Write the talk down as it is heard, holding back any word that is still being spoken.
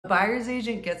buyer's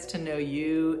agent gets to know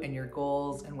you and your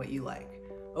goals and what you like.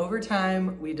 Over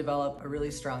time, we develop a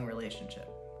really strong relationship.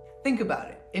 Think about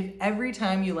it. If every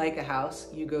time you like a house,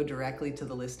 you go directly to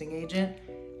the listing agent,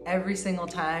 every single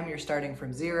time you're starting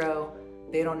from zero,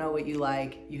 they don't know what you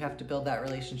like, you have to build that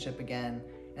relationship again,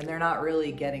 and they're not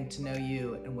really getting to know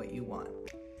you and what you want.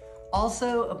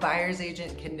 Also, a buyer's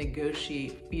agent can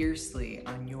negotiate fiercely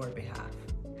on your behalf.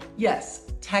 Yes,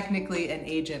 technically an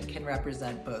agent can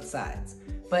represent both sides,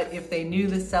 but if they knew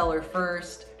the seller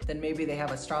first, then maybe they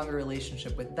have a stronger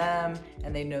relationship with them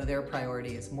and they know their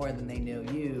priorities more than they know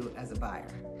you as a buyer.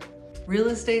 Real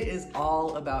estate is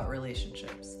all about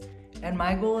relationships. And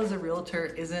my goal as a realtor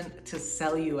isn't to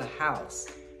sell you a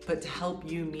house, but to help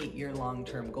you meet your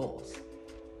long-term goals.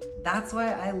 That's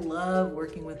why I love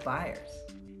working with buyers.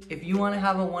 If you want to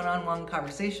have a one-on-one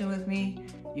conversation with me,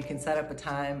 you can set up a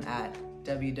time at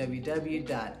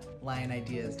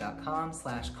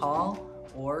www.lionideas.com/call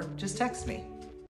or just text me.